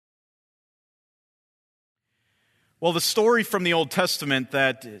Well, the story from the Old Testament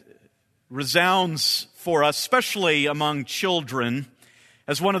that resounds for us, especially among children,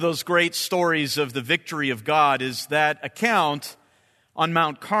 as one of those great stories of the victory of God, is that account on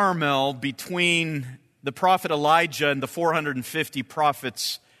Mount Carmel between the prophet Elijah and the 450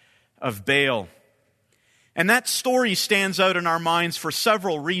 prophets of Baal. And that story stands out in our minds for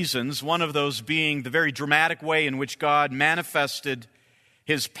several reasons, one of those being the very dramatic way in which God manifested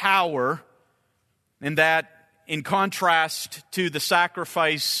His power, and that in contrast to the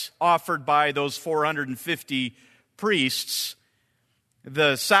sacrifice offered by those 450 priests,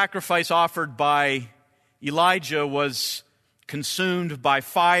 the sacrifice offered by Elijah was consumed by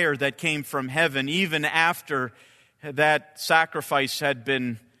fire that came from heaven, even after that sacrifice had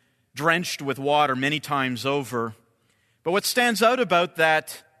been drenched with water many times over. But what stands out about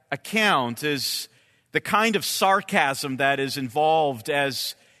that account is the kind of sarcasm that is involved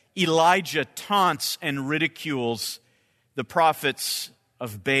as Elijah taunts and ridicules the prophets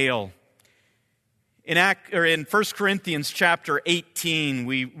of Baal. In 1 Corinthians chapter 18,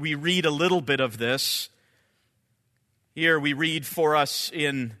 we read a little bit of this. Here we read for us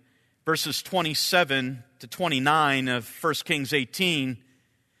in verses 27 to 29 of 1 Kings 18,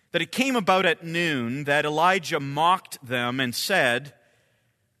 that it came about at noon that Elijah mocked them and said,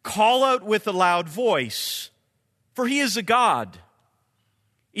 "Call out with a loud voice, for he is a god.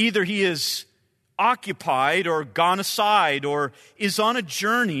 Either he is occupied or gone aside or is on a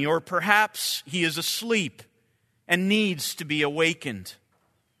journey, or perhaps he is asleep and needs to be awakened."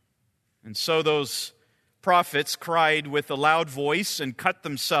 And so those prophets cried with a loud voice and cut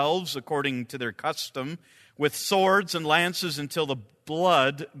themselves, according to their custom, with swords and lances until the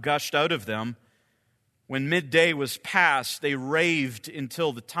blood gushed out of them. When midday was past, they raved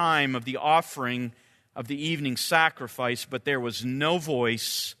until the time of the offering of the evening sacrifice, but there was no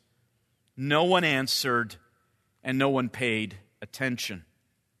voice, no one answered, and no one paid attention.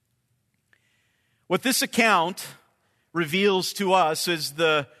 What this account reveals to us is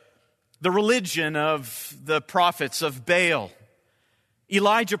the religion of the prophets of Baal.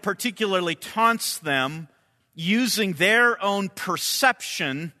 Elijah particularly taunts them using their own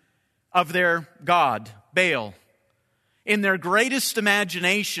perception of their god, Baal. In their greatest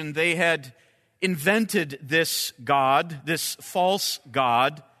imagination, they had invented this god, this false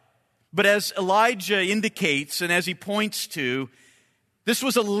god. But as Elijah indicates, and as he points to, this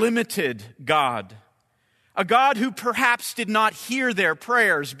was a limited God. A God who perhaps did not hear their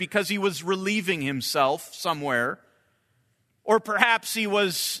prayers because he was relieving himself somewhere. Or perhaps he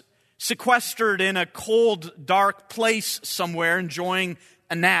was sequestered in a cold, dark place somewhere enjoying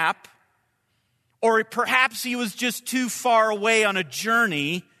a nap. Or perhaps he was just too far away on a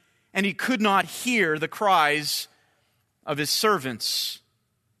journey and he could not hear the cries of his servants.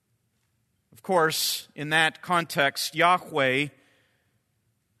 Of course, in that context, Yahweh,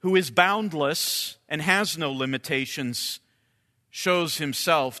 who is boundless and has no limitations, shows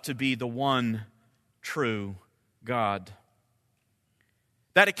himself to be the one true God.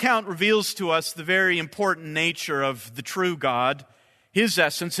 That account reveals to us the very important nature of the true God, his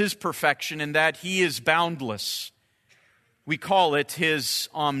essence, his perfection, in that he is boundless. We call it his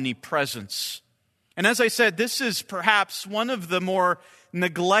omnipresence. And as I said, this is perhaps one of the more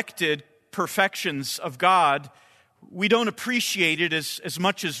neglected perfections of God. We don't appreciate it as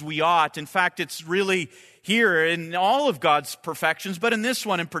much as we ought. In fact, it's really here in all of God's perfections, but in this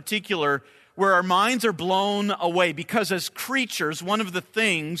one in particular, where our minds are blown away, because as creatures, one of the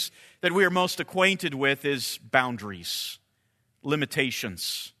things that we are most acquainted with is boundaries,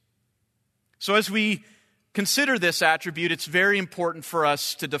 limitations. So as we consider this attribute, it's very important for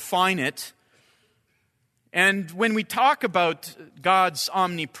us to define it. And when we talk about God's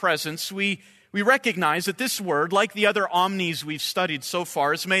omnipresence, we recognize that this word, like the other omnis we've studied so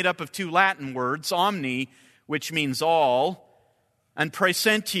far, is made up of two Latin words, omni, which means all, and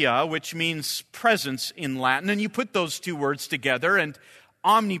praesentia, which means presence in Latin. And you put those two words together, and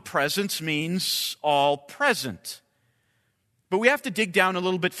omnipresence means all present. But we have to dig down a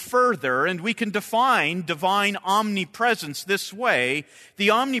little bit further, and we can define divine omnipresence this way. The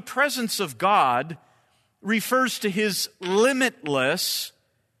omnipresence of God refers to his limitless,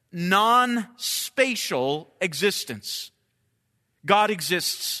 non-spatial existence. God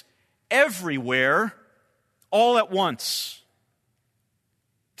exists everywhere, all at once.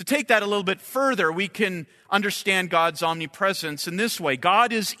 To take that a little bit further, we can understand God's omnipresence in this way.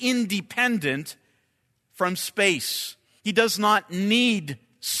 God is independent from space. He does not need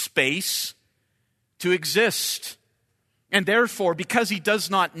space to exist. And therefore, because he does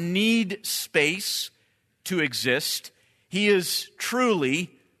not need space to exist, he is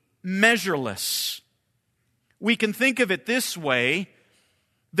truly measureless. We can think of it this way,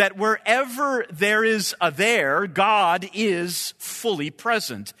 that wherever there is a there, God is fully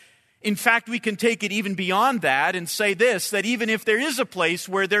present. In fact, we can take it even beyond that and say this, that even if there is a place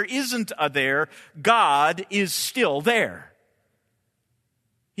where there isn't a there, God is still there.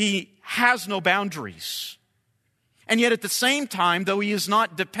 He has no boundaries. And yet at the same time, though he is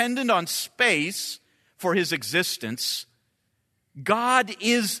not dependent on space for his existence, God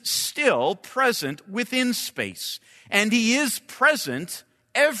is still present within space. And he is present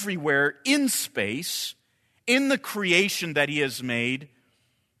everywhere in space, in the creation that he has made,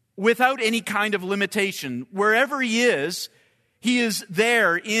 without any kind of limitation. Wherever he is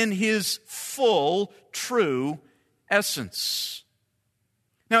there in his full, true essence.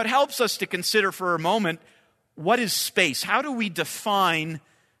 Now, it helps us to consider for a moment, what is space? How do we define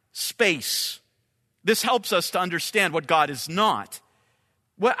space? This helps us to understand what God is not.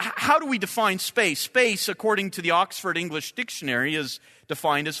 How do we define space? Space, according to the Oxford English Dictionary, is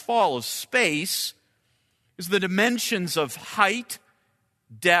defined as follows. Space is the dimensions of height,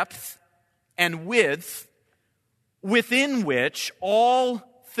 depth, and width within which all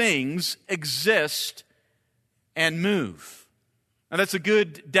things exist and move. Now, that's a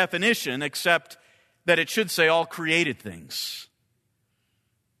good definition, except that it should say all created things.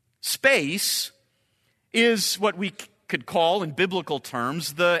 Space is what we could call, in biblical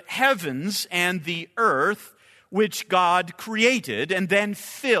terms, the heavens and the earth, which God created and then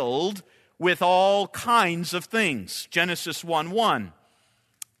filled with all kinds of things. Genesis 1:1.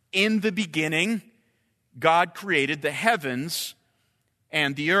 In the beginning, God created the heavens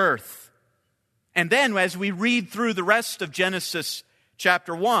and the earth. And then, as we read through the rest of Genesis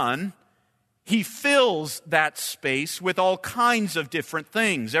chapter 1, he fills that space with all kinds of different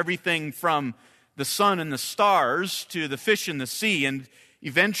things. Everything from the sun and the stars to the fish in the sea. And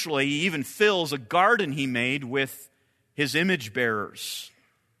eventually, he even fills a garden he made with his image bearers.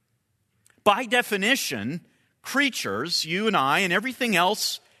 By definition, creatures, you and I, and everything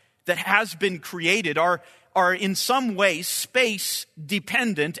else that has been created are in some way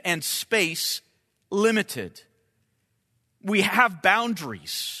space-dependent and space-limited. We have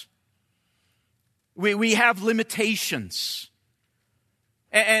boundaries. We have limitations.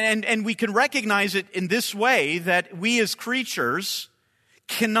 And we can recognize it in this way, that we as creatures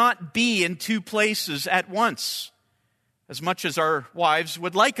cannot be in two places at once, as much as our wives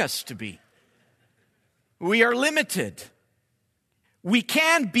would like us to be. We are limited. We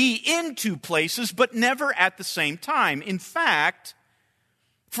can be in two places, but never at the same time. In fact,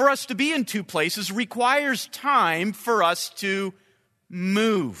 for us to be in two places requires time for us to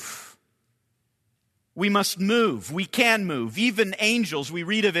move. We must move. We can move. Even angels, we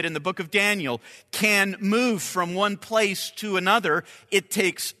read of it in the book of Daniel, can move from one place to another. It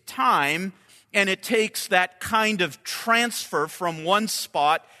takes time, and it takes that kind of transfer from one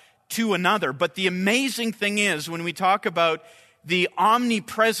spot to another. But the amazing thing is, when we talk about the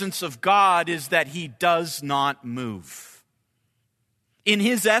omnipresence of God, is that he does not move. In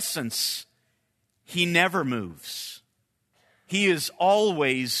his essence, he never moves. He is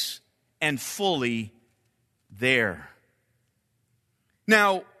always and fully there.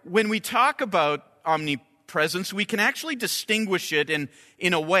 Now, when we talk about omnipresence, we can actually distinguish it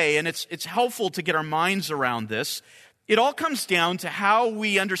in a way, and it's helpful to get our minds around this. It all comes down to how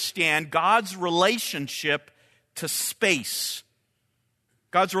we understand God's relationship to space.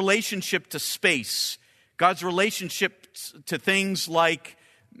 God's relationship to space. God's relationship to things like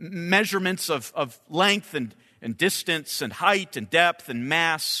measurements of length and distance and height and depth and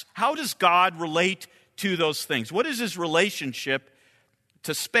mass. How does God relate to those things? What is his relationship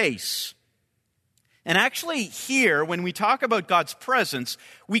to space? And actually here, when we talk about God's presence,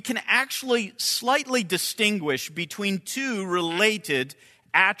 we can actually slightly distinguish between two related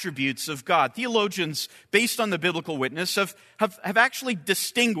attributes of God. Theologians, based on the biblical witness, have actually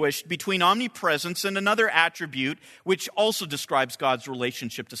distinguished between omnipresence and another attribute which also describes God's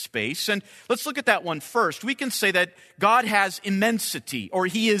relationship to space. And let's look at that one first. We can say that God has immensity, or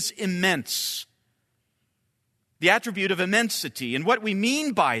he is immense. The attribute of immensity. And what we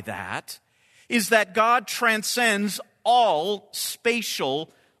mean by that is that God transcends all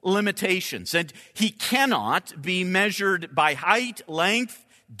spatial limitations. And he cannot be measured by height, length,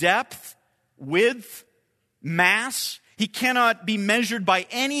 depth, width, mass. He cannot be measured by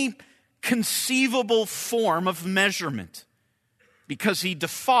any conceivable form of measurement, because he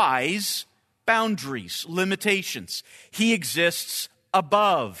defies boundaries, limitations. He exists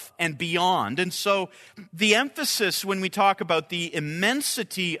above and beyond. And so the emphasis when we talk about the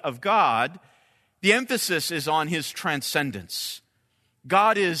immensity of God, the emphasis is on his transcendence.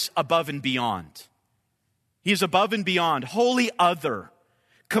 God is above and beyond. He is above and beyond, wholly other,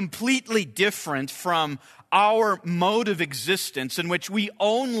 completely different from our mode of existence in which we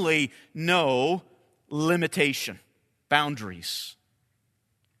only know limitation, boundaries.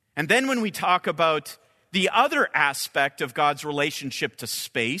 And then when we talk about the other aspect of God's relationship to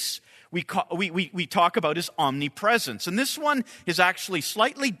space, we talk about his omnipresence. And this one is actually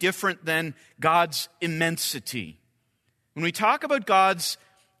slightly different than God's immensity. When we talk about God's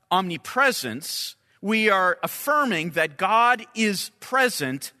omnipresence, we are affirming that God is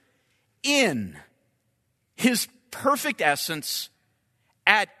present in his perfect essence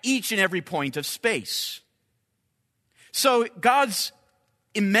at each and every point of space. So God's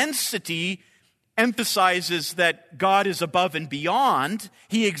immensity emphasizes that God is above and beyond.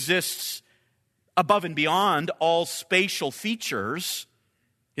 He exists above and beyond all spatial features,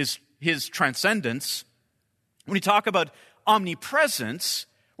 his transcendence. When we talk about omnipresence,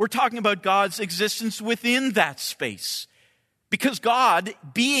 we're talking about God's existence within that space. Because God,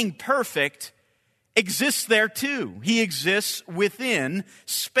 being perfect, exists there too. He exists within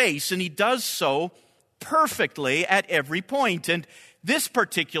space, and he does so perfectly at every point. And this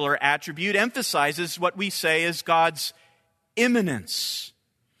particular attribute emphasizes what we say is God's immanence.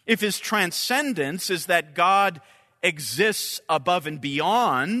 If his transcendence is that God exists above and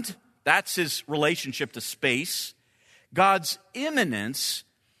beyond, that's his relationship to space, God's immanence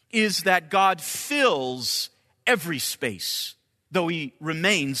is that God fills every space, though he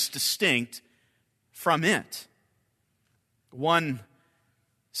remains distinct from it. One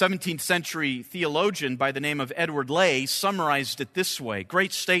 17th century theologian by the name of Edward Lay summarized it this way.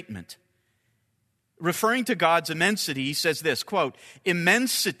 Great statement. Referring to God's immensity, he says this, quote,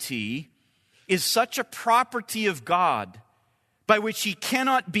 "Immensity is such a property of God by which he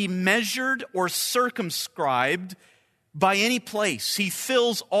cannot be measured or circumscribed by any place. He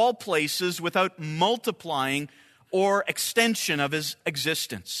fills all places without multiplying or extension of his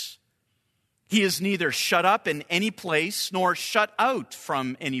existence. He is neither shut up in any place nor shut out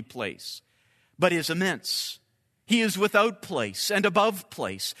from any place, but is immense. He is without place and above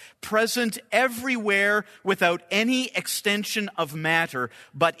place, present everywhere without any extension of matter,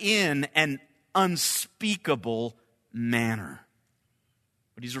 but in an unspeakable manner."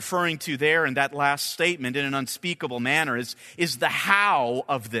 What he's referring to there in that last statement, in an unspeakable manner, is the how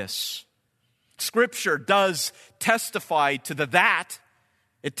of this. Scripture does testify to the that.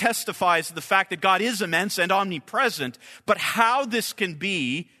 It testifies to the fact that God is immense and omnipresent, but how this can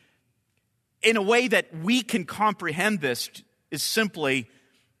be in a way that we can comprehend this is simply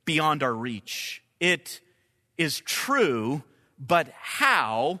beyond our reach. It is true, but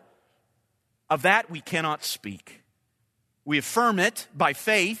how, of that we cannot speak. We affirm it by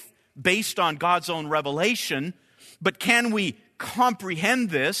faith, based on God's own revelation, but can we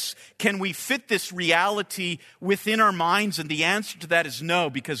comprehend this? Can we fit this reality within our minds? And the answer to that is no,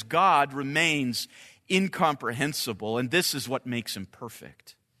 because God remains incomprehensible, and this is what makes him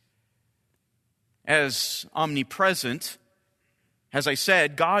perfect. As omnipresent, as I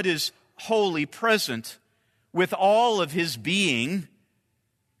said, God is wholly present with all of his being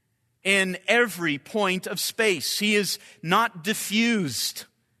in every point of space. He is not diffused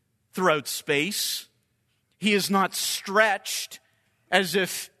throughout space. He is not stretched as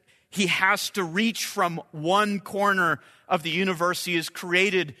if he has to reach from one corner of the universe he has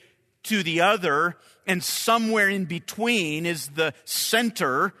created to the other, and somewhere in between is the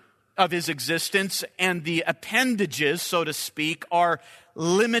center of his existence, and the appendages, so to speak, are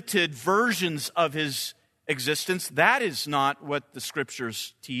limited versions of his existence. That is not what the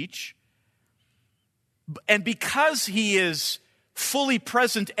Scriptures teach. And because he is fully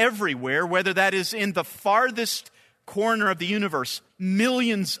present everywhere, whether that is in the farthest corner of the universe,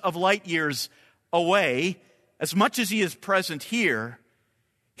 millions of light years away, as much as he is present here,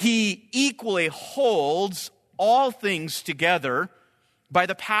 he equally holds all things together by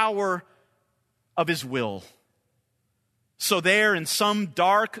the power of his will. So there in some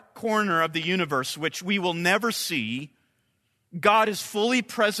dark corner of the universe, which we will never see, God is fully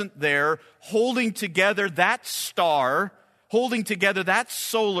present there, holding together that star, holding together that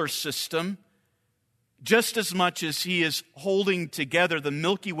solar system, just as much as he is holding together the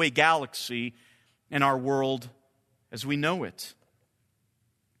Milky Way galaxy and our world as we know it.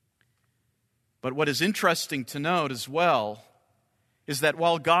 But what is interesting to note as well is that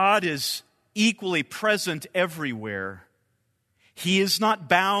while God is equally present everywhere, he is not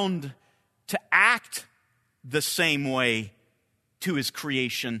bound to act the same way to his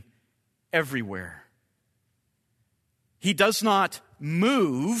creation everywhere. He does not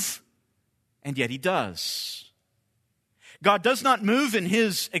move, and yet he does. God does not move in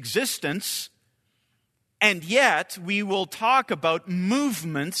his existence And yet, we will talk about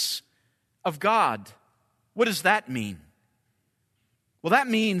movements of God. What does that mean? Well, that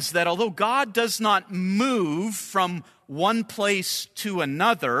means that although God does not move from one place to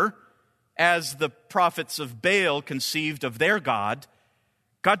another, as the prophets of Baal conceived of their God,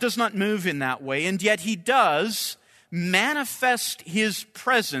 God does not move in that way, and yet He does manifest His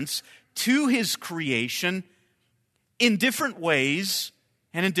presence to His creation in different ways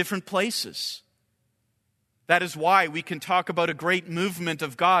and in different places. That is why we can talk about a great movement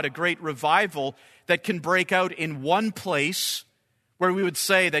of God, a great revival that can break out in one place where we would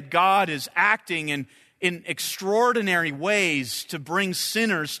say that God is acting in extraordinary ways to bring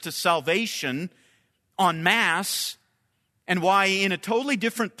sinners to salvation en masse, and why in a totally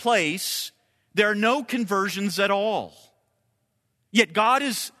different place there are no conversions at all. Yet God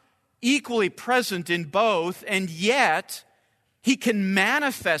is equally present in both, and yet He can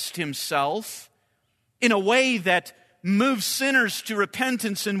manifest Himself in a way that moves sinners to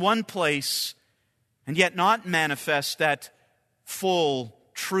repentance in one place, and yet not manifest that full,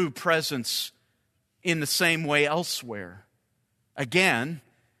 true presence in the same way elsewhere. Again,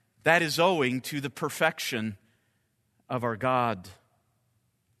 that is owing to the perfection of our God.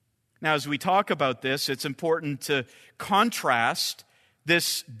 Now, as we talk about this, it's important to contrast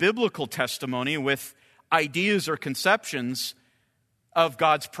this biblical testimony with ideas or conceptions of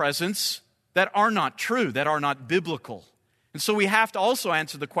God's presence that are not true, that are not biblical. And so we have to also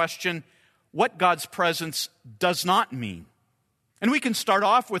answer the question, what God's presence does not mean. And we can start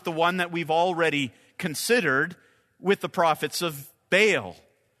off with the one that we've already considered with the prophets of Baal,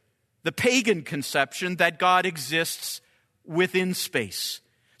 the pagan conception that God exists within space.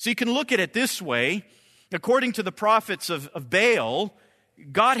 So you can look at it this way. According to the prophets of Baal,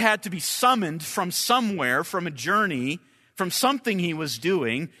 God had to be summoned from somewhere, from a journey, from something He was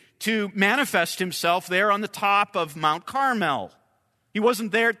doing, to manifest Himself there on the top of Mount Carmel. He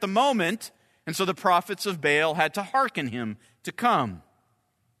wasn't there at the moment, and so the prophets of Baal had to hearken Him to come.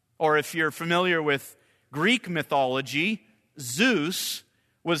 Or if you're familiar with Greek mythology, Zeus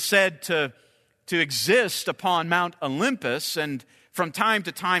was said to exist upon Mount Olympus, and from time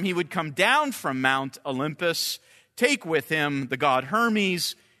to time he would come down from Mount Olympus, take with him the god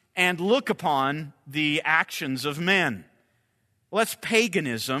Hermes, and look upon the actions of men. Well, that's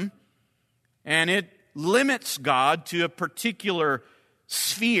paganism, and it limits God to a particular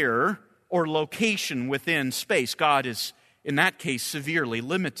sphere or location within space. God is, in that case, severely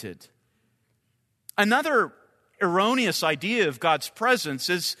limited. Another erroneous idea of God's presence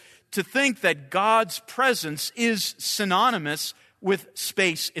is to think that God's presence is synonymous with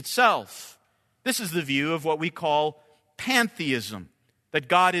space itself. This is the view of what we call pantheism, that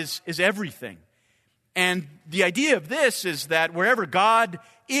God is everything. And the idea of this is that wherever God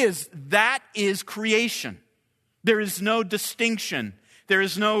is, that is creation. There is no distinction. There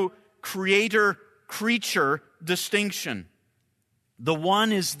is no creator-creature distinction. The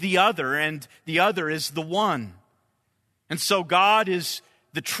one is the other, and the other is the one. And so God is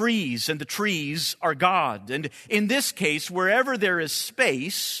the trees, and the trees are God. And in this case, wherever there is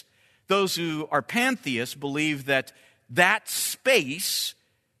space, those who are pantheists believe that that space,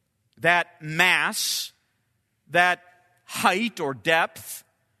 that mass, that height or depth,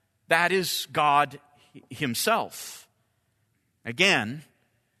 that is God Himself. Again,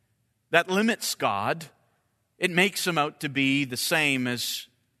 that limits God. It makes Him out to be the same as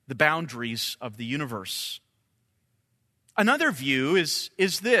the boundaries of the universe. Another view is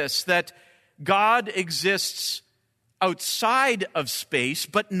this, that God exists outside of space,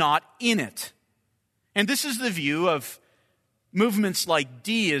 but not in it. And this is the view of movements like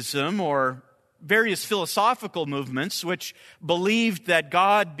deism or various philosophical movements which believed that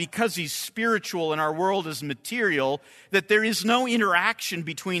God, because He's spiritual and our world is material, that there is no interaction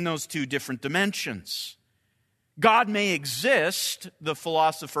between those two different dimensions. God may exist, the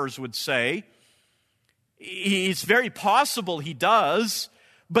philosophers would say. It's very possible He does,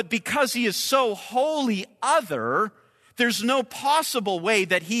 but because He is so wholly other, there's no possible way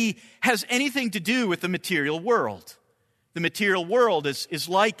that He has anything to do with the material world. The material world is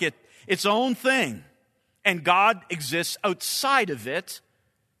like its own thing, and God exists outside of it,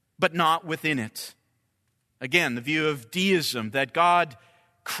 but not within it. Again, the view of deism, that God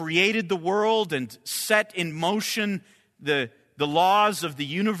created the world and set in motion the laws of the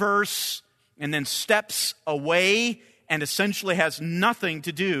universe, and then steps away and essentially has nothing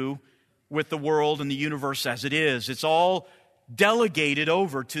to do with the world and the universe as it is. It's all delegated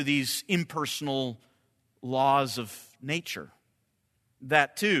over to these impersonal laws of nature.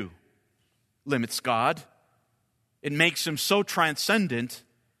 That too limits God. It makes Him so transcendent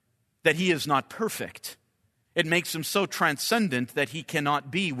that He is not perfect. It makes him so transcendent that he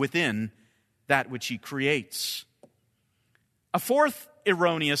cannot be within that which he creates. A fourth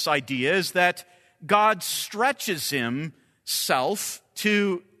erroneous idea is that God stretches himself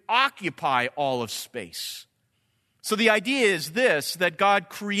to occupy all of space. So the idea is this, that God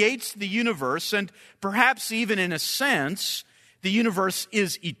creates the universe, and perhaps even in a sense, the universe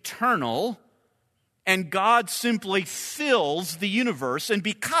is eternal, and God simply fills the universe, and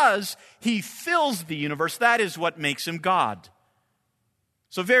because he fills the universe, that is what makes him God.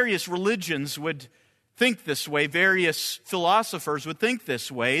 So various religions would think this way, various philosophers would think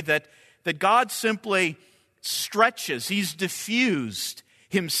this way, that God simply stretches, he's diffused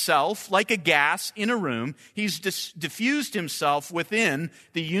himself like a gas in a room. He's diffused himself within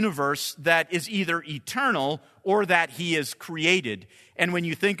the universe that is either eternal or that he is created. And when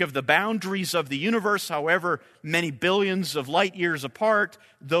you think of the boundaries of the universe, however many billions of light years apart,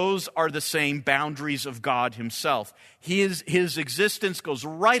 those are the same boundaries of God himself. His existence goes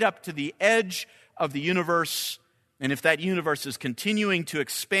right up to the edge of the universe. And if that universe is continuing to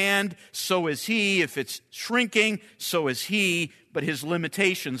expand, so is he. If it's shrinking, so is he. But his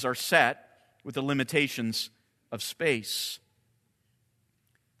limitations are set with the limitations of space.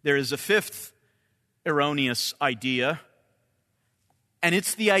 There is a fifth erroneous idea, and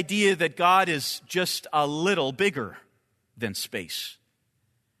it's the idea that God is just a little bigger than space.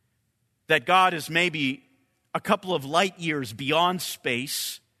 That God is maybe a couple of light years beyond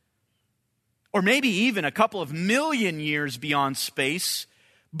space, or maybe even a couple of million years beyond space,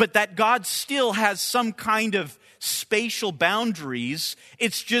 but that God still has some kind of spatial boundaries.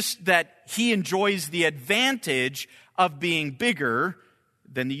 It's just that he enjoys the advantage of being bigger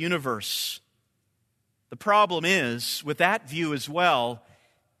than the universe. The problem is, with that view as well,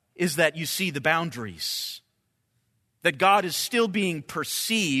 is that you see the boundaries. That God is still being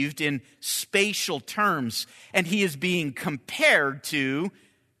perceived in spatial terms, and he is being compared to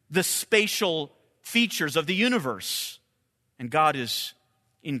the spatial features of the universe. And God is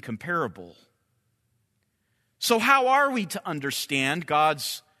incomparable. So how are we to understand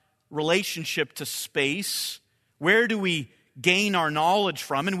God's relationship to space? Where do we gain our knowledge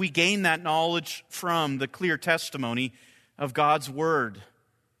from? And we gain that knowledge from the clear testimony of God's Word.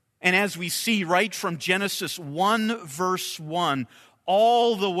 And as we see right from Genesis 1, verse 1,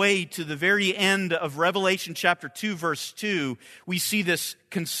 all the way to the very end of Revelation chapter 2, verse 2, we see this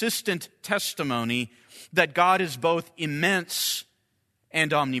consistent testimony that God is both immense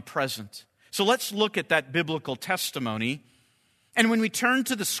and omnipresent. So let's look at that biblical testimony. And when we turn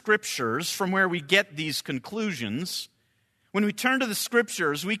to the Scriptures, from where we get these conclusions, when we turn to the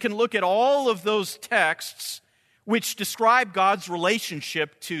Scriptures, we can look at all of those texts which describe God's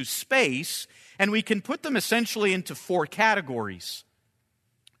relationship to space, and we can put them essentially into four categories.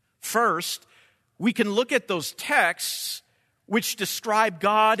 First, we can look at those texts which describe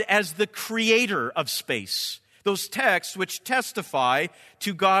God as the creator of space. Those texts which testify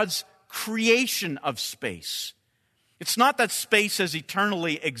to God's creation of space. It's not that space has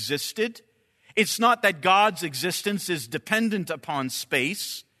eternally existed. It's not that God's existence is dependent upon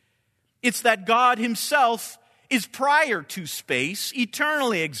space. It's that God himself is prior to space,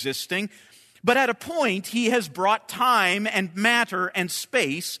 eternally existing, but at a point he has brought time and matter and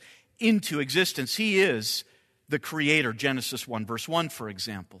space into existence. He is the creator, Genesis 1, verse 1, for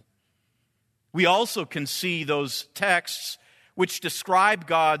example. We also can see those texts which describe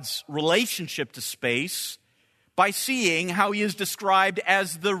God's relationship to space by seeing how he is described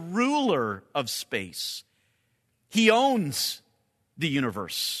as the ruler of space. He owns the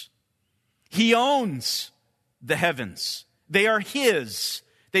universe. He owns the heavens. They are his.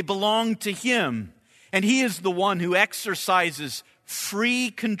 They belong to him. And he is the one who exercises free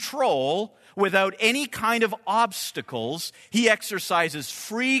control without any kind of obstacles. He exercises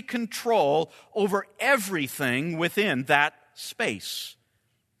free control over everything within that space.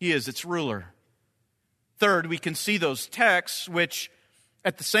 He is its ruler. Third, we can see those texts which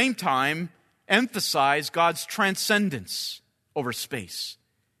at the same time emphasize God's transcendence over space,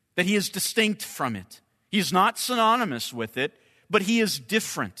 that he is distinct from it. He is not synonymous with it, but he is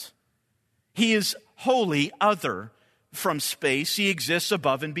different. He is wholly other from space. He exists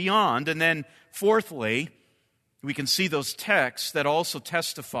above and beyond. And then fourthly, we can see those texts that also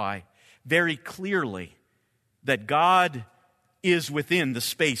testify very clearly that God is within the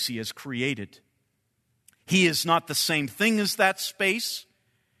space he has created. He is not the same thing as that space.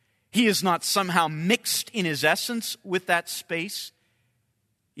 He is not somehow mixed in his essence with that space.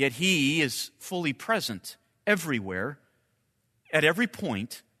 Yet he is fully present everywhere, at every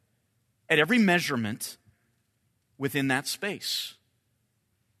point, at every measurement within that space.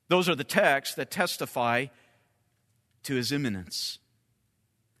 Those are the texts that testify to his immanence.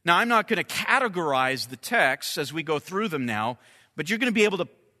 Now, I'm not going to categorize the texts as we go through them now, but you're going to be able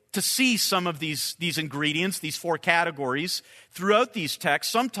to see some of these ingredients, these four categories, throughout these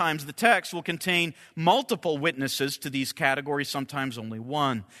texts. Sometimes the text will contain multiple witnesses to these categories, sometimes only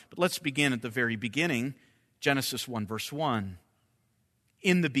one. But let's begin at the very beginning, Genesis 1, verse 1.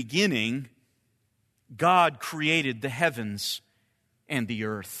 In the beginning, God created the heavens and the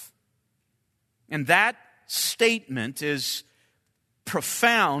earth. And that statement is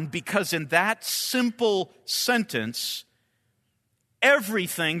profound because in that simple sentence,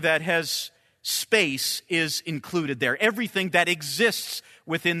 everything that has space is included there. Everything that exists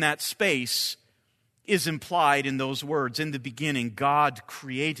within that space is implied in those words. In the beginning, God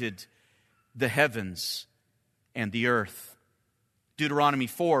created the heavens and the earth. Deuteronomy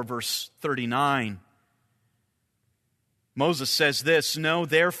 4, verse 39. Moses says this, "Know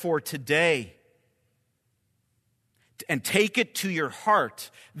therefore today, and take it to your heart,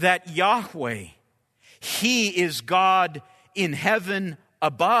 that Yahweh, He is God in heaven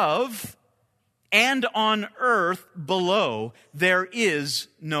above, and on earth below. There is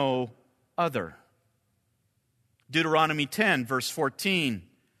no other." Deuteronomy 10, verse 14.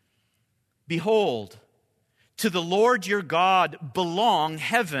 "Behold, to the Lord your God belong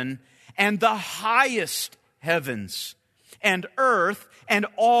heaven and the highest heavens, and earth and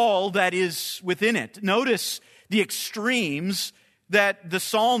all that is within it." Notice the extremes that the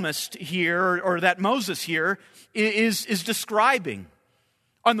psalmist here, or that Moses here, is describing.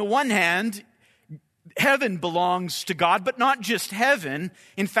 On the one hand, heaven belongs to God, but not just heaven.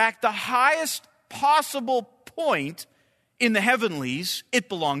 In fact, the highest possible point in the heavenlies, it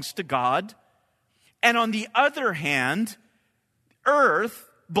belongs to God. And on the other hand, earth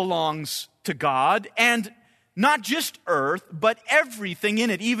belongs to God, and not just earth, but everything in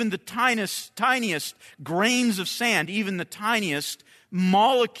it, even the tiniest grains of sand, even the tiniest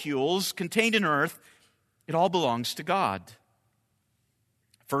molecules contained in earth, it all belongs to God.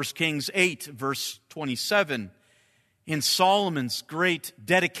 1 Kings 8, verse 27, in Solomon's great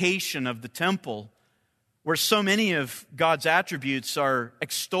dedication of the temple, where so many of God's attributes are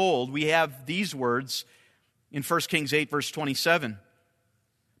extolled, we have these words in 1 Kings 8, verse 27.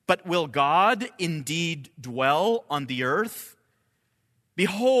 "But will God indeed dwell on the earth?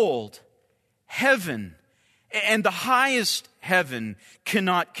 Behold, heaven and the highest heaven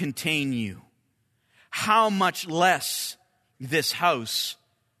cannot contain you. How much less this house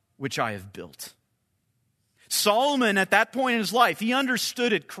which I have built?" Solomon, at that point in his life, he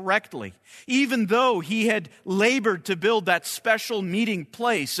understood it correctly. Even though he had labored to build that special meeting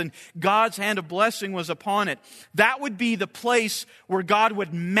place and God's hand of blessing was upon it, that would be the place where God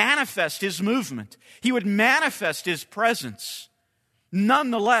would manifest His movement. He would manifest His presence.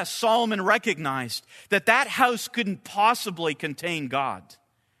 Nonetheless, Solomon recognized that that house couldn't possibly contain God.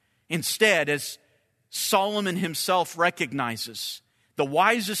 Instead, as Solomon himself recognizes, the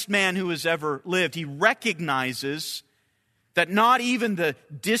wisest man who has ever lived, he recognizes that not even the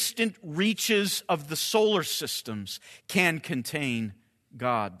distant reaches of the solar systems can contain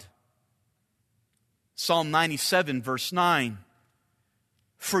God. Psalm 97, verse 9.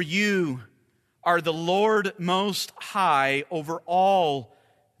 "For you are the Lord most high over all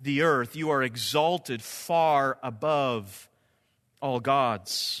the earth. You are exalted far above all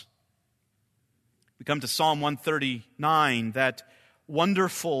gods." We come to Psalm 139, that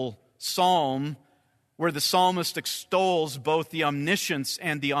wonderful psalm where the psalmist extols both the omniscience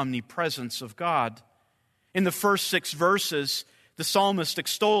and the omnipresence of God. In the first 6 verses, the psalmist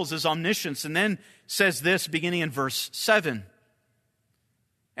extols His omniscience and then says this beginning in verse 7.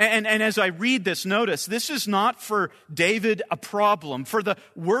 And as I read this, notice, this is not for David a problem. For the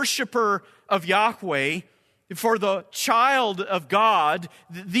worshiper of Yahweh, for the child of God,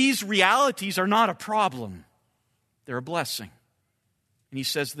 these realities are not a problem. They're a blessing. And he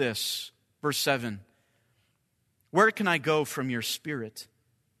says this, verse 7, "Where can I go from your spirit?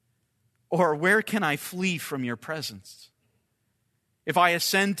 Or where can I flee from your presence? If I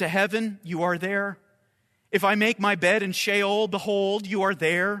ascend to heaven, you are there. If I make my bed in Sheol, behold, you are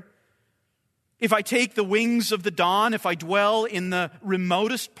there. If I take the wings of the dawn, if I dwell in the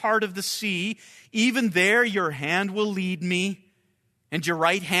remotest part of the sea, even there your hand will lead me, and your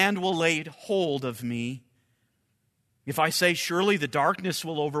right hand will lay hold of me. If I say, surely the darkness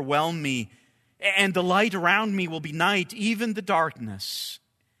will overwhelm me, and the light around me will be night, even the darkness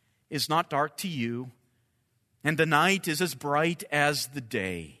is not dark to you, and the night is as bright as the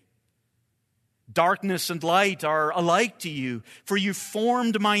day. Darkness and light are alike to you, for you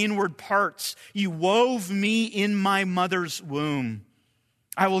formed my inward parts. You wove me in my mother's womb.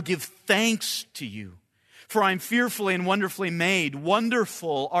 I will give thanks to you, For I am fearfully and wonderfully made.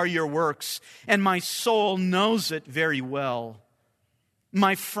 Wonderful are your works, and my soul knows it very well.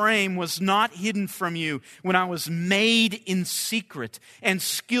 My frame was not hidden from you when I was made in secret and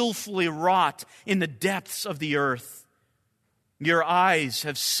skillfully wrought in the depths of the earth. Your eyes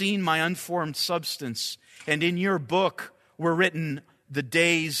have seen my unformed substance, and in your book were written the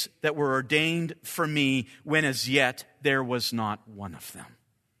days that were ordained for me, when as yet there was not one of them.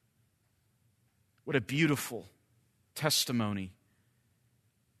 What a beautiful testimony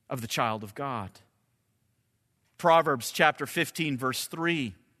of the child of God. Proverbs chapter 15, verse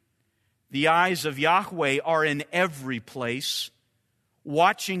 3. The eyes of Yahweh are in every place,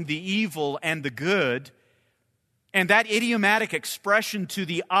 watching the evil and the good. And that idiomatic expression to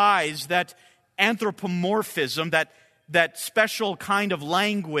the eyes, that anthropomorphism, that special kind of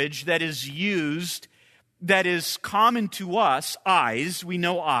language that is used, that is common to us, eyes, we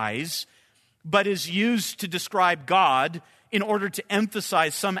know eyes, but is used to describe God in order to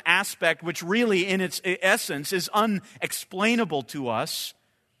emphasize some aspect which really in its essence is unexplainable to us.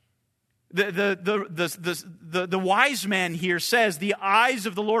 The wise man here says the eyes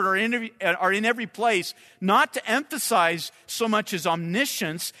of the Lord are in every place, not to emphasize so much his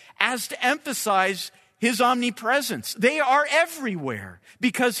omniscience as to emphasize his omnipresence. They are everywhere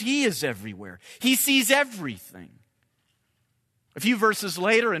because he is everywhere. He sees everything. A few verses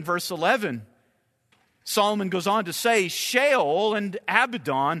later in verse 11, Solomon goes on to say, Sheol and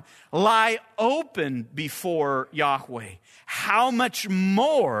Abaddon lie open before Yahweh. How much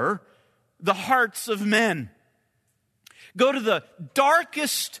more the hearts of men? Go to the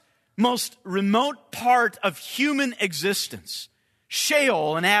darkest, most remote part of human existence,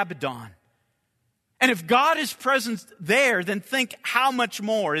 Sheol and Abaddon. And if God is present there, then think how much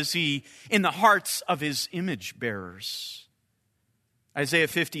more is he in the hearts of his image bearers. Isaiah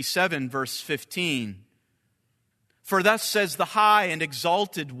 57, verse 15. For thus says the high and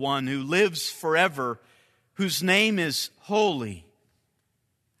exalted one who lives forever, whose name is holy.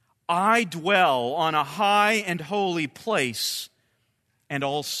 I dwell on a high and holy place, and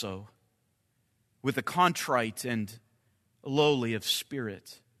also with the contrite and lowly of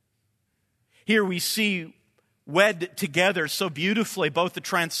spirit. Here we see wed together so beautifully both the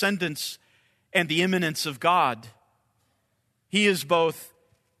transcendence and the immanence of God. He is both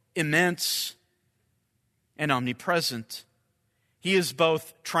immense and omnipresent. He is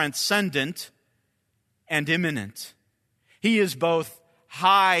both transcendent and immanent. He is both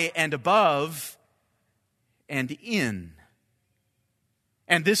high and above and in.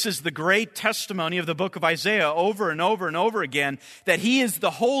 And this is the great testimony of the book of Isaiah over and over and over again, that he is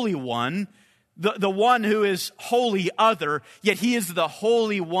the Holy One, the one who is wholly other, yet he is the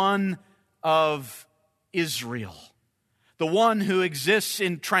Holy One of Israel. The one who exists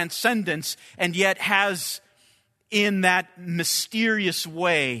in transcendence and yet has in that mysterious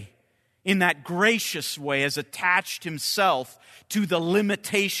way, in that gracious way, has attached himself to the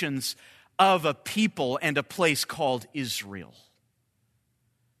limitations of a people and a place called Israel.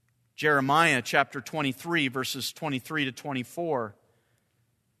 Jeremiah chapter 23, verses 23 to 24.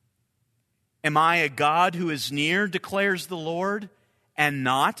 Am I a God who is near, declares the Lord, and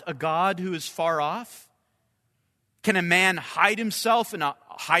not a God who is far off? Can a man hide himself in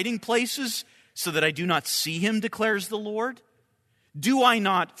hiding places so that I do not see him, declares the Lord? Do I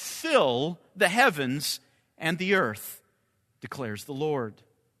not fill the heavens and the earth, declares the Lord?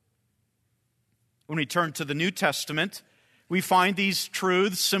 When we turn to the New Testament, we find these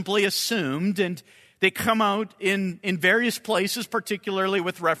truths simply assumed, and they come out in various places, particularly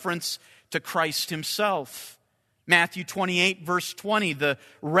with reference to Christ himself. Matthew 28, verse 20, the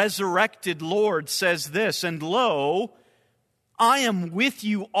resurrected Lord says this, and lo, I am with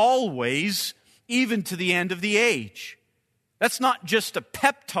you always, even to the end of the age. That's not just a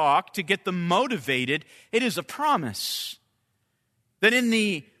pep talk to get them motivated. It is a promise that in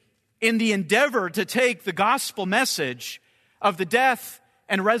the endeavor to take the gospel message of the death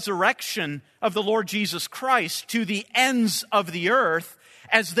and resurrection of the Lord Jesus Christ to the ends of the earth,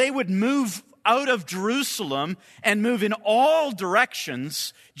 as they would move out of Jerusalem and move in all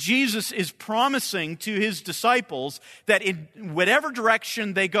directions, Jesus is promising to his disciples that in whatever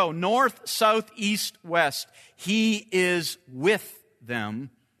direction they go, north, south, east, west, he is with them.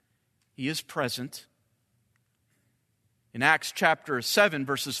 He is present. In Acts chapter 7,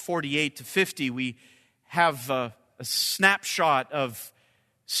 verses 48 to 50, we have a snapshot of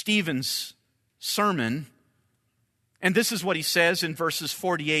Stephen's sermon. And this is what he says in verses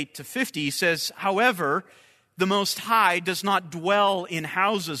 48 to 50. He says, however, the Most High does not dwell in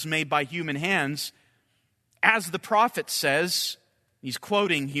houses made by human hands. As the prophet says, he's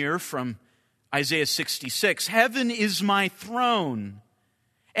quoting here from Isaiah 66, heaven is my throne,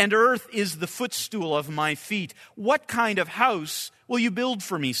 and earth is the footstool of my feet. What kind of house will you build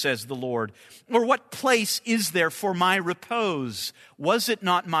for me, says the Lord? Or what place is there for my repose? Was it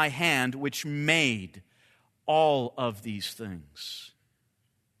not my hand which made all of these things?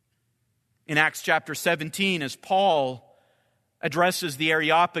 In Acts chapter 17, as Paul addresses the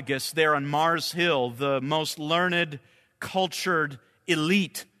Areopagus there on Mars Hill, the most learned, cultured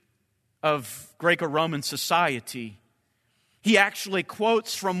elite of Greco-Roman society, he actually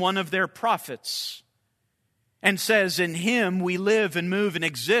quotes from one of their prophets and says, in him we live and move and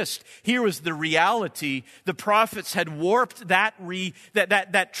exist. Here was the reality. The prophets had warped that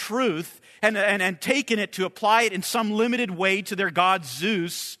truth and taken it to apply it in some limited way to their god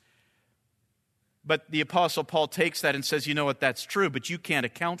Zeus. But the Apostle Paul takes that and says, you know what, that's true, but you can't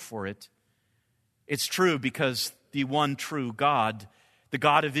account for it. It's true because the one true God, the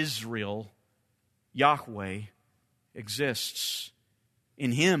God of Israel, Yahweh, exists.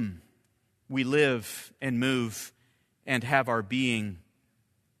 In him we live and move and have our being.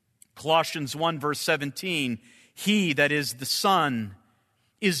 Colossians 1 verse 17, he, that is the Son,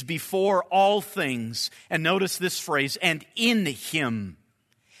 is before all things. And notice this phrase, and in him.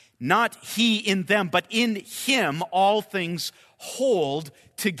 Not he in them, but in him all things hold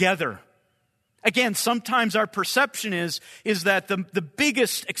together. Again, sometimes our perception is that the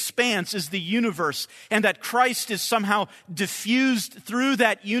biggest expanse is the universe, and that Christ is somehow diffused through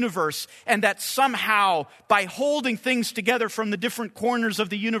that universe, and that somehow, by holding things together from the different corners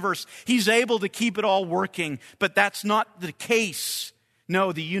of the universe, he's able to keep it all working. But that's not the case.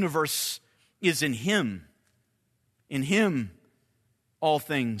 No, the universe is in him. In him, all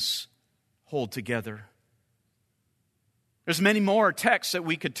things hold together. There's many more texts that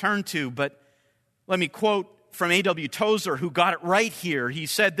we could turn to, but let me quote from A.W. Tozer, who got it right here. He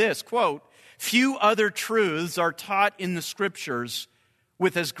said this, quote, few other truths are taught in the Scriptures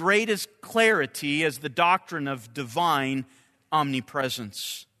with as great as clarity as the doctrine of divine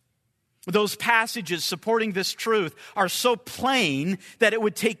omnipresence. Those passages supporting this truth are so plain that it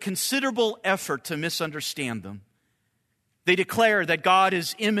would take considerable effort to misunderstand them. They declare that God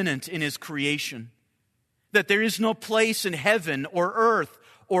is immanent in his creation, that there is no place in heaven or earth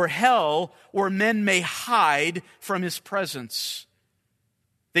or hell where men may hide from his presence.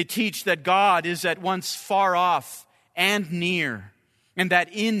 They teach that God is at once far off and near, and that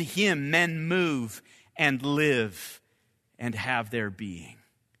in him men move and live and have their being.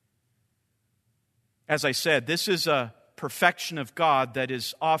 As I said, this is a perfection of God that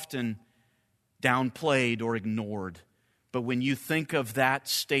is often downplayed or ignored. But when you think of that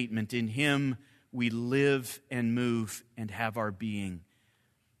statement, in him we live and move and have our being,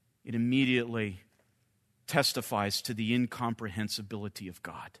 it immediately testifies to the incomprehensibility of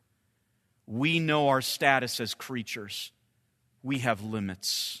God. We know our status as creatures. We have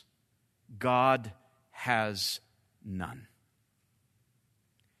limits. God has none.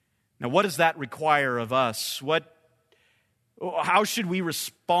 Now, what does that require of us? How should we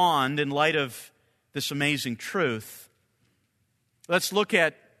respond in light of this amazing truth? Let's look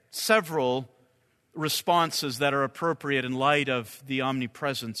at several responses that are appropriate in light of the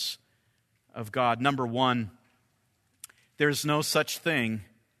omnipresence of God. Number one, there's no such thing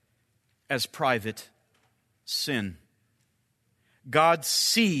as private sin. God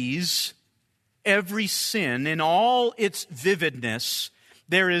sees every sin in all its vividness.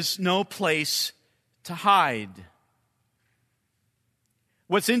 There is no place to hide.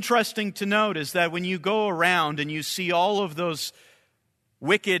 What's interesting to note is that when you go around and you see all of those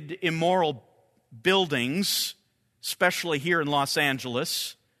wicked, immoral buildings, especially here in Los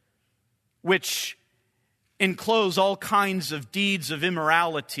Angeles, which enclose all kinds of deeds of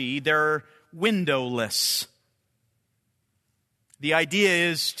immorality, they're windowless. The idea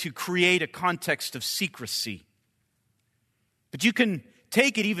is to create a context of secrecy. But you can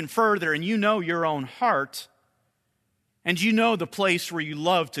take it even further, and you know your own heart, and you know the place where you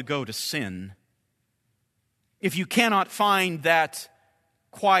love to go to sin. If you cannot find that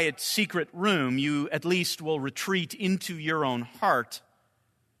quiet, secret room, you at least will retreat into your own heart.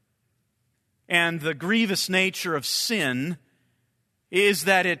 And the grievous nature of sin is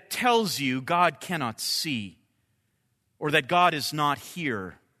that it tells you God cannot see, or that God is not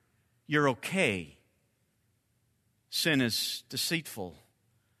here. You're okay. Sin is deceitful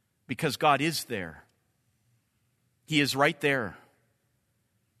because God is there. He is right there.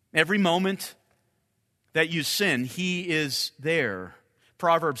 Every moment that you sin, He is there.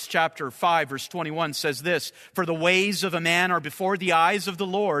 Proverbs chapter 5, verse 21 says this, "For the ways of a man are before the eyes of the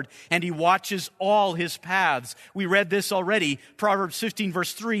Lord, and he watches all his paths." We read this already. Proverbs 15,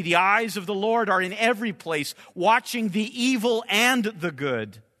 verse 3, "The eyes of the Lord are in every place, watching the evil and the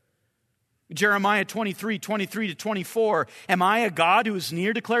good." Jeremiah 23, 23 to 24, "Am I a God who is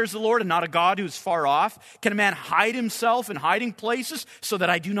near, declares the Lord, and not a God who is far off? Can a man hide himself in hiding places so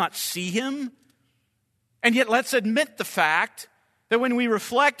that I do not see him?" And yet let's admit the fact that when we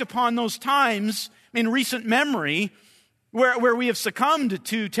reflect upon those times in recent memory where we have succumbed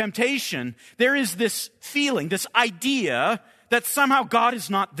to temptation, there is this feeling, this idea that somehow God is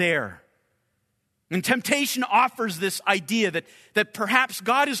not there. And temptation offers this idea that perhaps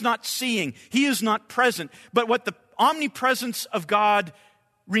God is not seeing, He is not present. But what the omnipresence of God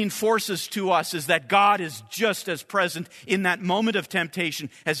reinforces to us is that God is just as present in that moment of temptation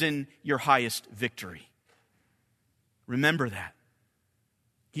as in your highest victory. Remember that.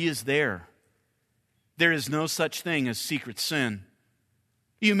 He is there. There is no such thing as secret sin.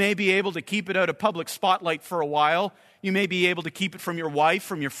 You may be able to keep it out of public spotlight for a while. You may be able to keep it from your wife,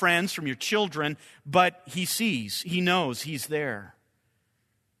 from your friends, from your children, but He sees, He knows, He's there.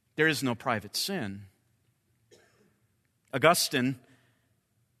 There is no private sin. Augustine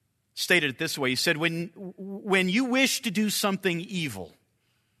stated it this way. He said, when you wish to do something evil,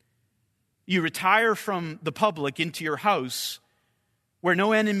 you retire from the public into your house where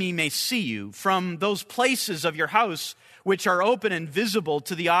no enemy may see you. From those places of your house which are open and visible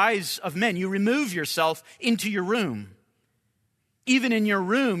to the eyes of men, you remove yourself into your room. Even in your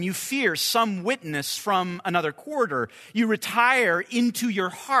room, you fear some witness from another quarter. You retire into your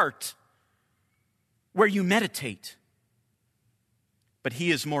heart where you meditate. But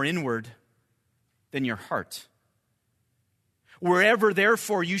He is more inward than your heart. Wherever,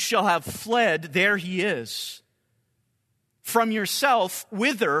 therefore, you shall have fled, there He is. From yourself,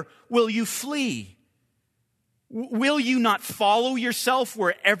 whither will you flee? Will you not follow yourself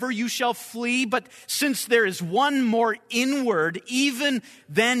wherever you shall flee? But since there is one more inward even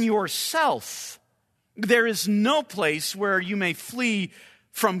than yourself, there is no place where you may flee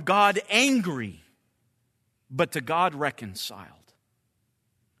from God angry, but to God reconciled.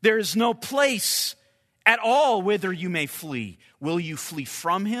 There is no place at all whither you may flee. Will you flee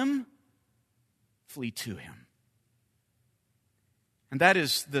from Him? Flee to Him. And that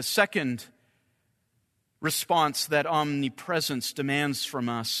is the second response that omnipresence demands from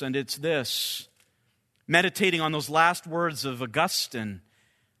us, and it's this. Meditating on those last words of Augustine,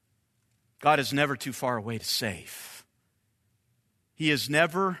 God is never too far away to save. He is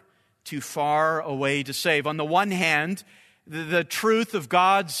never too far away to save. On the one hand, the truth of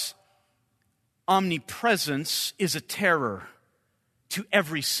God's omnipresence is a terror to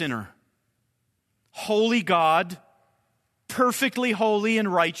every sinner. Holy God, perfectly holy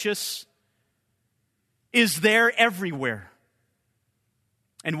and righteous, is there everywhere.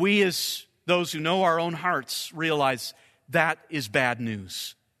 And we, as those who know our own hearts, realize that is bad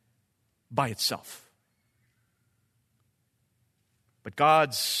news by itself. But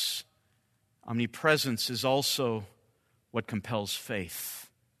God's omnipresence is also what compels faith.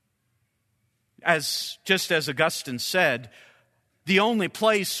 Just as Augustine said, the only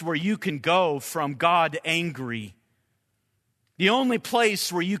place where you can go from God angry, the only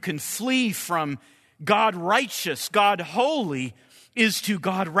place where you can flee from God righteous, God holy, is to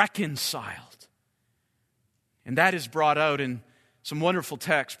God reconciled. And that is brought out in some wonderful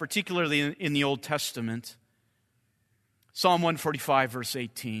texts, particularly in the Old Testament. Psalm 145, verse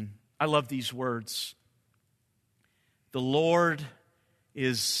 18. I love these words. The Lord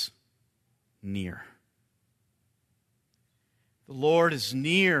is near. The Lord is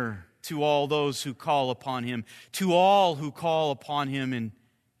near to all those who call upon Him, to all who call upon Him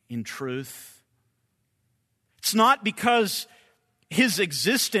in truth. It's not because His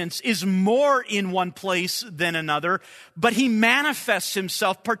existence is more in one place than another, but He manifests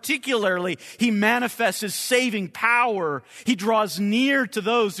Himself, particularly He manifests His saving power. He draws near to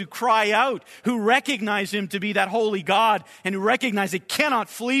those who cry out, who recognize Him to be that holy God, and who recognize they cannot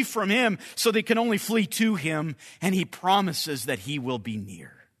flee from Him, so they can only flee to Him, and He promises that He will be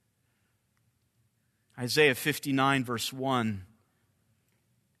near. Isaiah 59, verse 1.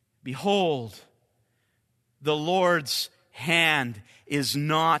 Behold, the Lord's hand is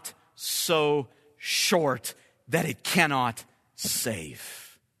not so short that it cannot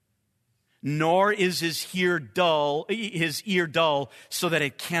save, nor is his ear dull so that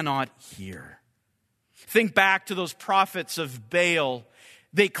it cannot hear. Think back to those prophets of Baal.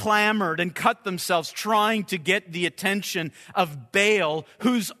 They clamored and cut themselves trying to get the attention of Baal,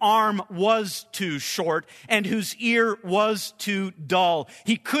 whose arm was too short and whose ear was too dull.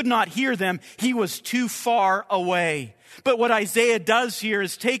 He could not hear them. He was too far away. But what Isaiah does here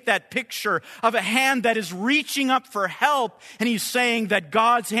is take that picture of a hand that is reaching up for help, and he's saying that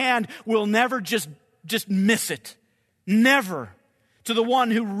God's hand will never just miss it. Never. To the one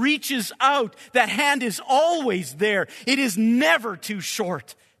who reaches out, that hand is always there. It is never too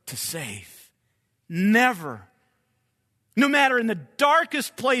short to save. Never. No matter in the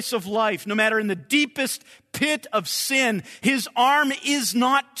darkest place of life, no matter in the deepest pit of sin, his arm is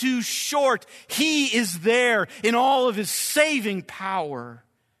not too short. He is there in all of his saving power.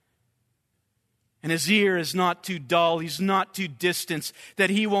 And his ear is not too dull. He's not too distant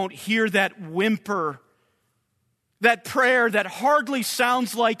that he won't hear that whimper, that prayer that hardly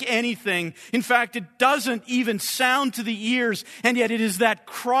sounds like anything. In fact, it doesn't even sound to the ears, and yet it is that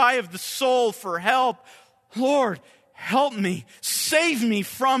cry of the soul for help. Lord, help me, save me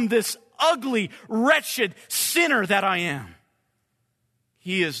from this ugly, wretched sinner that I am.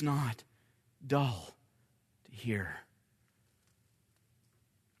 He is not dull to hear.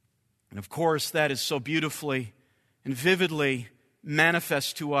 And of course, that is so beautifully and vividly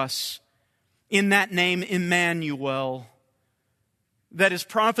manifest to us in that name, Emmanuel, that is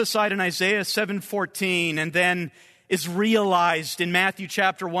prophesied in Isaiah 7:14 and then is realized in Matthew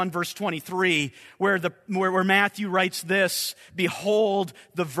chapter 1, verse 23, where Matthew writes this: "Behold,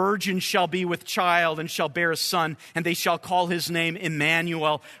 the virgin shall be with child and shall bear a son, and they shall call his name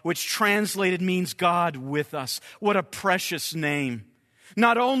Emmanuel," which translated means God with us. What a precious name.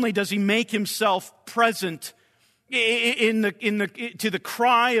 Not only does he make himself present to the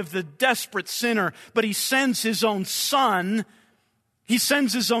cry of the desperate sinner, but he sends his own son. He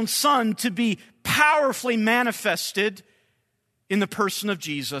sends his own son to be powerfully manifested in the person of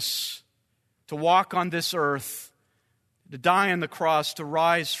Jesus, to walk on this earth, to die on the cross, to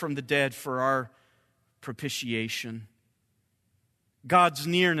rise from the dead for our propitiation. God's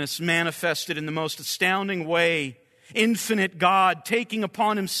nearness manifested in the most astounding way. Infinite God taking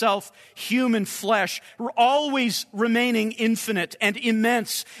upon himself human flesh, always remaining infinite and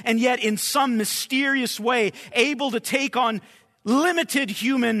immense, and yet in some mysterious way able to take on limited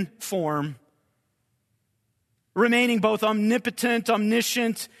human form, remaining both omnipotent,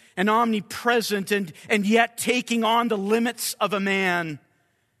 omniscient, and omnipresent, and yet taking on the limits of a man.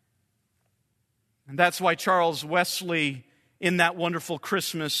 And that's why Charles Wesley, in that wonderful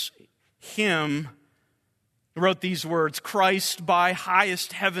Christmas hymn, wrote these words: "Christ by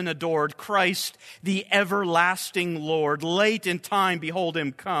highest heaven adored, Christ the everlasting Lord, late in time behold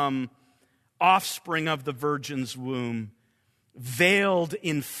him come, offspring of the Virgin's womb, veiled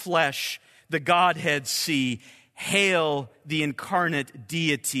in flesh the Godhead see, hail the incarnate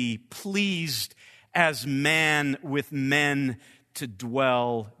deity, pleased as man with men to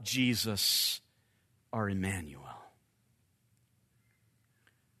dwell, Jesus our Emmanuel."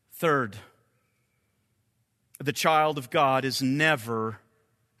 Third, the child of God is never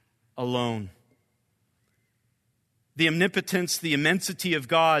alone. The omnipotence, the immensity of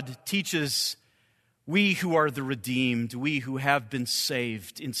God teaches we who are the redeemed, we who have been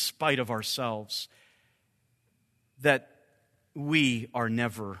saved in spite of ourselves, that we are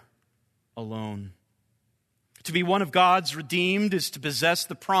never alone. To be one of God's redeemed is to possess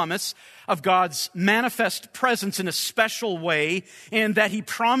the promise of God's manifest presence in a special way, and that he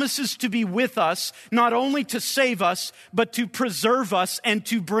promises to be with us, not only to save us, but to preserve us and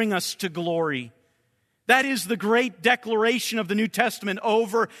to bring us to glory. That is the great declaration of the New Testament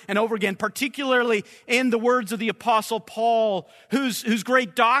over and over again, particularly in the words of the Apostle Paul, whose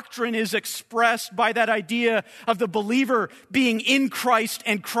great doctrine is expressed by that idea of the believer being in Christ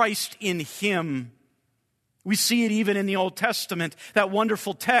and Christ in him. We see it even in the Old Testament, that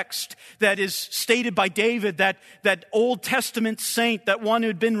wonderful text that is stated by David, that Old Testament saint, that one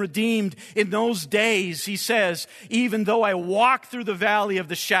who'd been redeemed in those days. He says, "Even though I walk through the valley of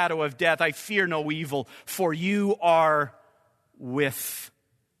the shadow of death, I fear no evil, for you are with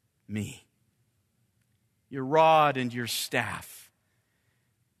me. Your rod and your staff,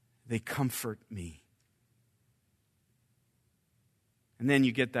 they comfort me." And then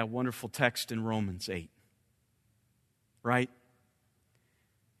you get that wonderful text in Romans 8. Right?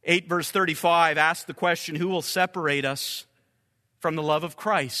 8 verse 35 asks the question, who will separate us from the love of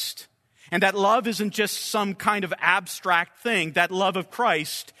Christ? And that love isn't just some kind of abstract thing. That love of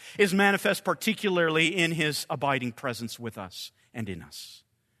Christ is manifest particularly in his abiding presence with us and in us.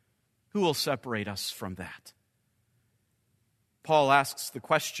 Who will separate us from that? Paul asks the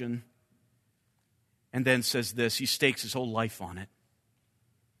question and then says this. He stakes his whole life on it.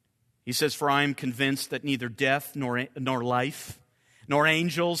 He says, "For I am convinced that neither death nor life, nor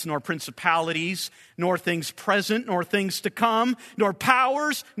angels, nor principalities, nor things present, nor things to come, nor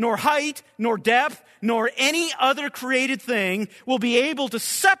powers, nor height, nor depth, nor any other created thing will be able to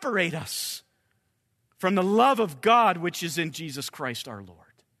separate us from the love of God which is in Jesus Christ our Lord."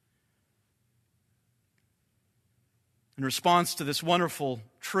 In response to this wonderful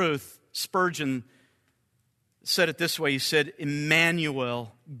truth, Spurgeon said it this way. He said,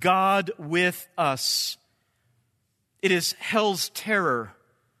 "Emmanuel, God with us. It is hell's terror.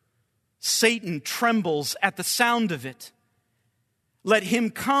 Satan trembles at the sound of it. Let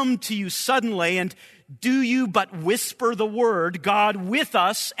him come to you suddenly, and do you but whisper the word, 'God with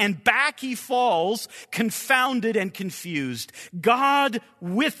us,' and back he falls, confounded and confused. God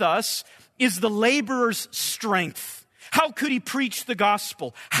with us is the laborer's strength. How could he preach the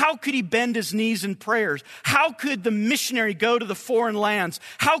gospel? How could he bend his knees in prayers? How could the missionary go to the foreign lands?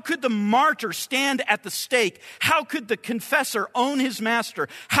 How could the martyr stand at the stake? How could the confessor own his master?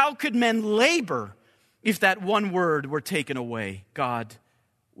 How could men labor if that one word were taken away? God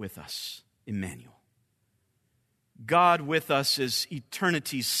with us, Emmanuel." God with us is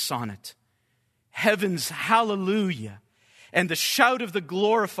eternity's sonnet, heaven's hallelujah, and the shout of the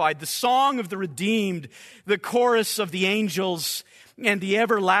glorified, the song of the redeemed, the chorus of the angels, and the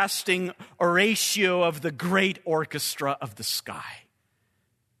everlasting oratio of the great orchestra of the sky.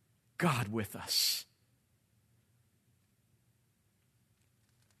 God with us.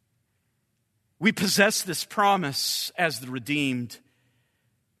 We possess this promise as the redeemed,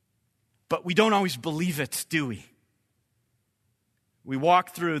 but we don't always believe it, do we? We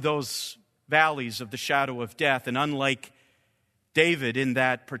walk through those valleys of the shadow of death, and unlike David in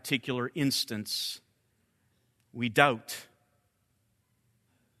that particular instance, we doubt.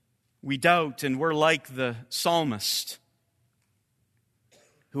 We doubt, and we're like the psalmist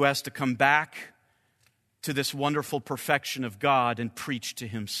who has to come back to this wonderful perfection of God and preach to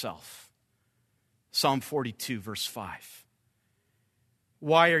himself. Psalm 42, verse 5.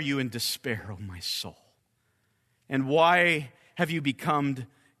 "Why are you in despair, O my soul? And why have you become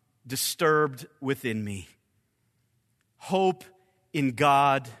disturbed within me? Hope in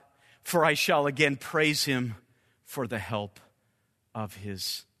God, for I shall again praise him for the help of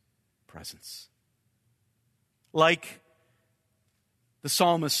his presence." Like the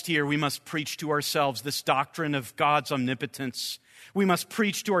psalmist here, we must preach to ourselves this doctrine of God's omnipotence. We must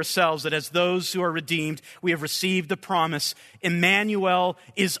preach to ourselves that as those who are redeemed, we have received the promise. Emmanuel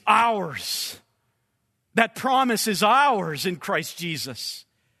is ours. That promise is ours in Christ Jesus.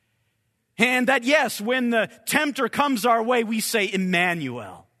 And that, yes, when the tempter comes our way, we say,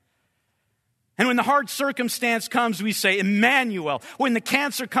 "Emmanuel." And when the hard circumstance comes, we say, "Emmanuel." When the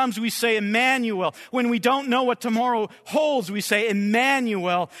cancer comes, we say, "Emmanuel." When we don't know what tomorrow holds, we say,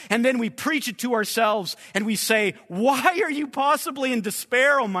 "Emmanuel." And then we preach it to ourselves and we say, "Why are you possibly in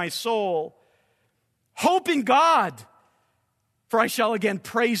despair, O my soul? Hope in God, for I shall again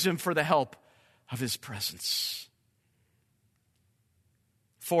praise him for the help of his presence."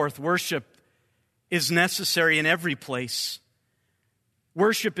 Fourth, worship is necessary in every place.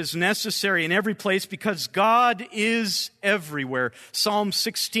 Worship is necessary in every place because God is everywhere. Psalm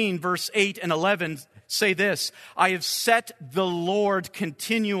 16, verse 8 and 11 say this: "I have set the Lord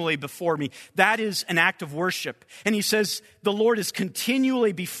continually before me." That is an act of worship. And he says, the Lord is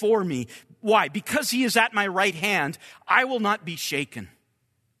continually before me. Why? Because he is at my right hand, I will not be shaken.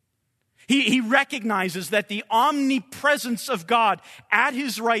 He recognizes that the omnipresence of God at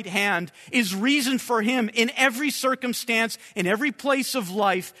his right hand is reason for him in every circumstance, in every place of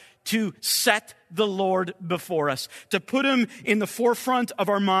life, to set the Lord before us, to put him in the forefront of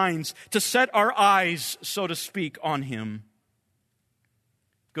our minds, to set our eyes, so to speak, on him.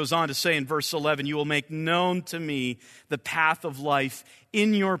 Goes on to say in verse 11, "You will make known to me the path of life.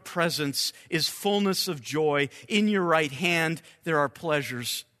 In your presence is fullness of joy. In your right hand there are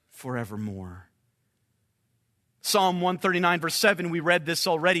pleasures forevermore." Psalm 139, verse 7, we read this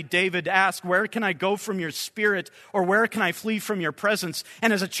already. David asked, "Where can I go from your spirit? Or where can I flee from your presence?"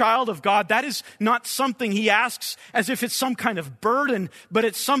 And as a child of God, that is not something he asks as if it's some kind of burden, but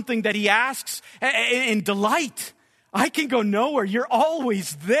it's something that he asks in delight. I can go nowhere. You're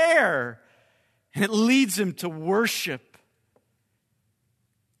always there. And it leads him to worship.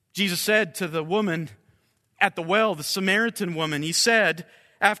 Jesus said to the woman at the well, the Samaritan woman, he said,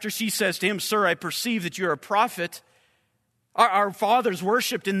 after she says to him, "Sir, I perceive that you're a prophet. Our fathers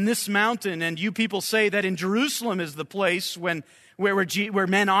worshipped in this mountain, and you people say that in Jerusalem is the place where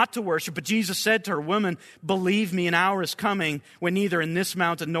men ought to worship." But Jesus said to her, "Woman, believe me, an hour is coming when neither in this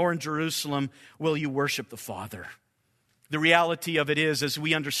mountain nor in Jerusalem will you worship the Father." The reality of it is, as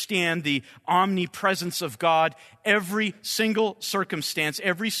we understand the omnipresence of God, every single circumstance,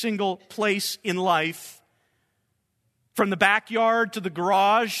 every single place in life, from the backyard to the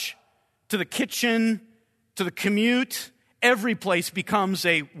garage, to the kitchen, to the commute, every place becomes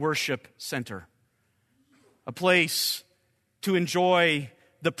a worship center. A place to enjoy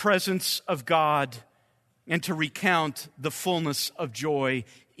the presence of God and to recount the fullness of joy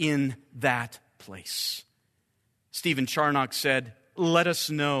in that place. Stephen Charnock said, "Let us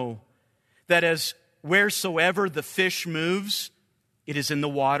know that as wheresoever the fish moves, it is in the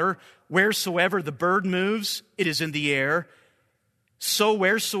water. Wheresoever the bird moves, it is in the air. So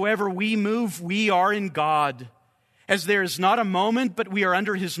wheresoever we move, we are in God. As there is not a moment, but we are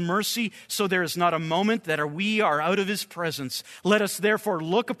under His mercy, so there is not a moment that we are out of His presence. Let us therefore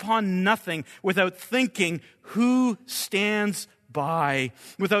look upon nothing without thinking who stands by,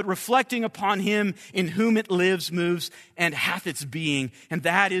 without reflecting upon Him in whom it lives, moves, and hath its being." And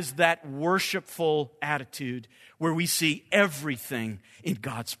that is that worshipful attitude where we see everything in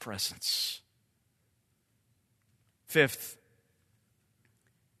God's presence. Fifth,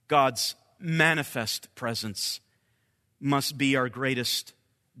 God's manifest presence must be our greatest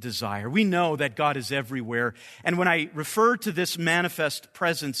desire. We know that God is everywhere. And when I refer to this manifest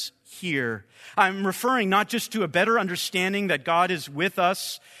presence here, I'm referring not just to a better understanding that God is with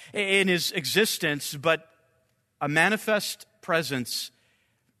us in His existence, but a manifest presence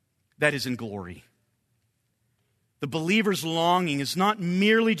that is in glory. The believer's longing is not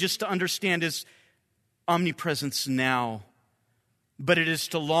merely just to understand His omnipresence now, but it is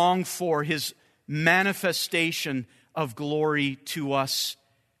to long for His manifestation of glory to us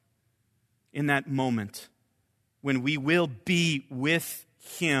in that moment when we will be with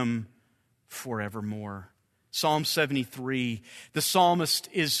Him forevermore. Psalm 73, the psalmist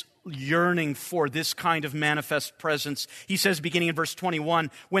is yearning for this kind of manifest presence. He says, beginning in verse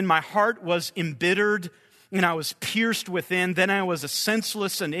 21, "When my heart was embittered and I was pierced within, then I was a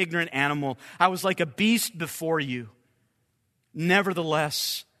senseless and ignorant animal. I was like a beast before you.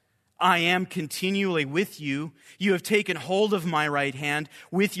 Nevertheless, I am continually with you. You have taken hold of my right hand.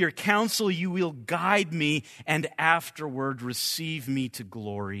 With your counsel you will guide me, and afterward receive me to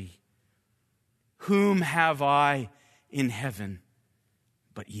glory. Whom have I in heaven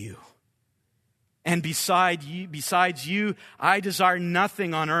but you? And besides you, I desire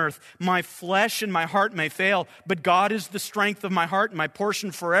nothing on earth. My flesh and my heart may fail, but God is the strength of my heart and my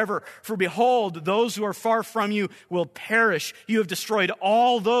portion forever. For behold, those who are far from you will perish. You have destroyed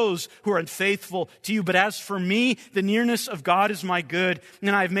all those who are unfaithful to you. But as for me, the nearness of God is my good,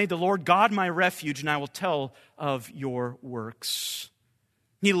 and I have made the Lord God my refuge, and I will tell of your works."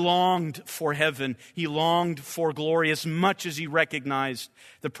 He longed for heaven. He longed for glory as much as he recognized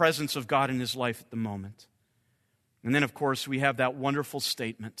the presence of God in his life at the moment. And then, of course, we have that wonderful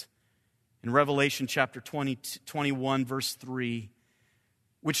statement in Revelation chapter 21, verse 3,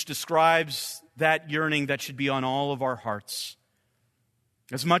 which describes that yearning that should be on all of our hearts.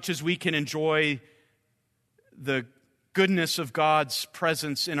 As much as we can enjoy the goodness of God's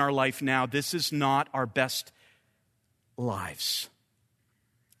presence in our life now, this is not our best lives.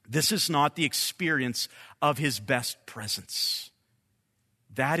 This is not the experience of His best presence.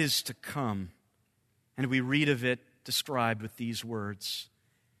 That is to come. And we read of it described with these words.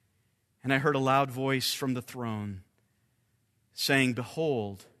 "And I heard a loud voice from the throne saying,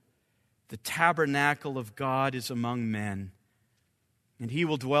 'Behold, the tabernacle of God is among men, and He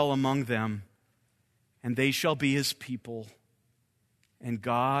will dwell among them, and they shall be His people, and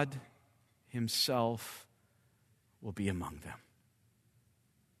God Himself will be among them.'"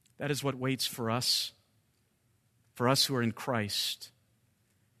 That is what waits for us who are in Christ.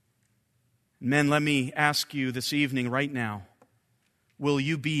 Men, let me ask you this evening, right now, will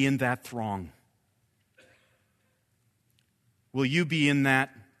you be in that throng? Will you be in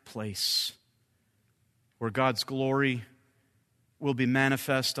that place where God's glory will be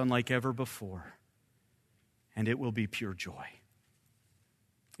manifest unlike ever before, and it will be pure joy?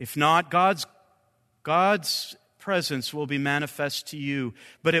 If not, God's presence will be manifest to you,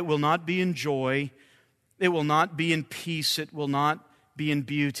 but it will not be in joy, it will not be in peace, it will not be in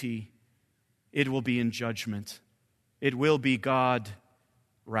beauty, it will be in judgment. It will be God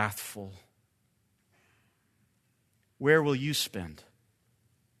wrathful. Where will you spend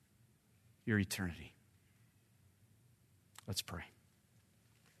your eternity? Let's pray.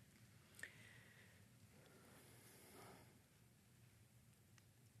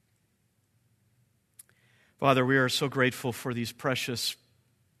 Father, we are so grateful for these precious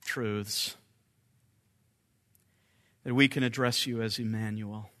truths that we can address you as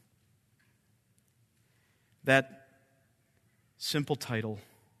Emmanuel. That simple title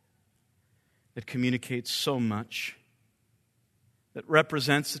that communicates so much, that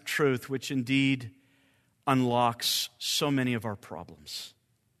represents the truth which indeed unlocks so many of our problems.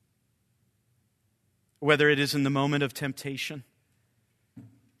 Whether it is in the moment of temptation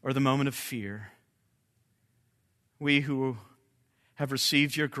or the moment of fear, we who have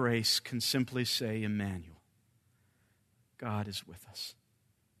received your grace can simply say, Emmanuel, God is with us.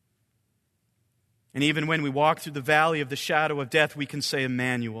 And even when we walk through the valley of the shadow of death, we can say,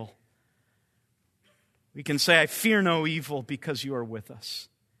 Emmanuel. We can say, I fear no evil because you are with us.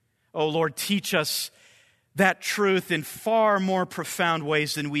 Oh Lord, teach us that truth in far more profound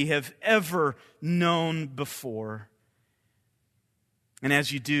ways than we have ever known before. And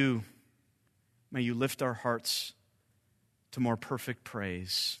as you do, may you lift our hearts to more perfect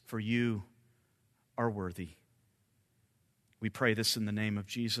praise, for you are worthy. We pray this in the name of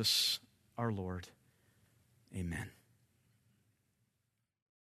Jesus, our Lord. Amen.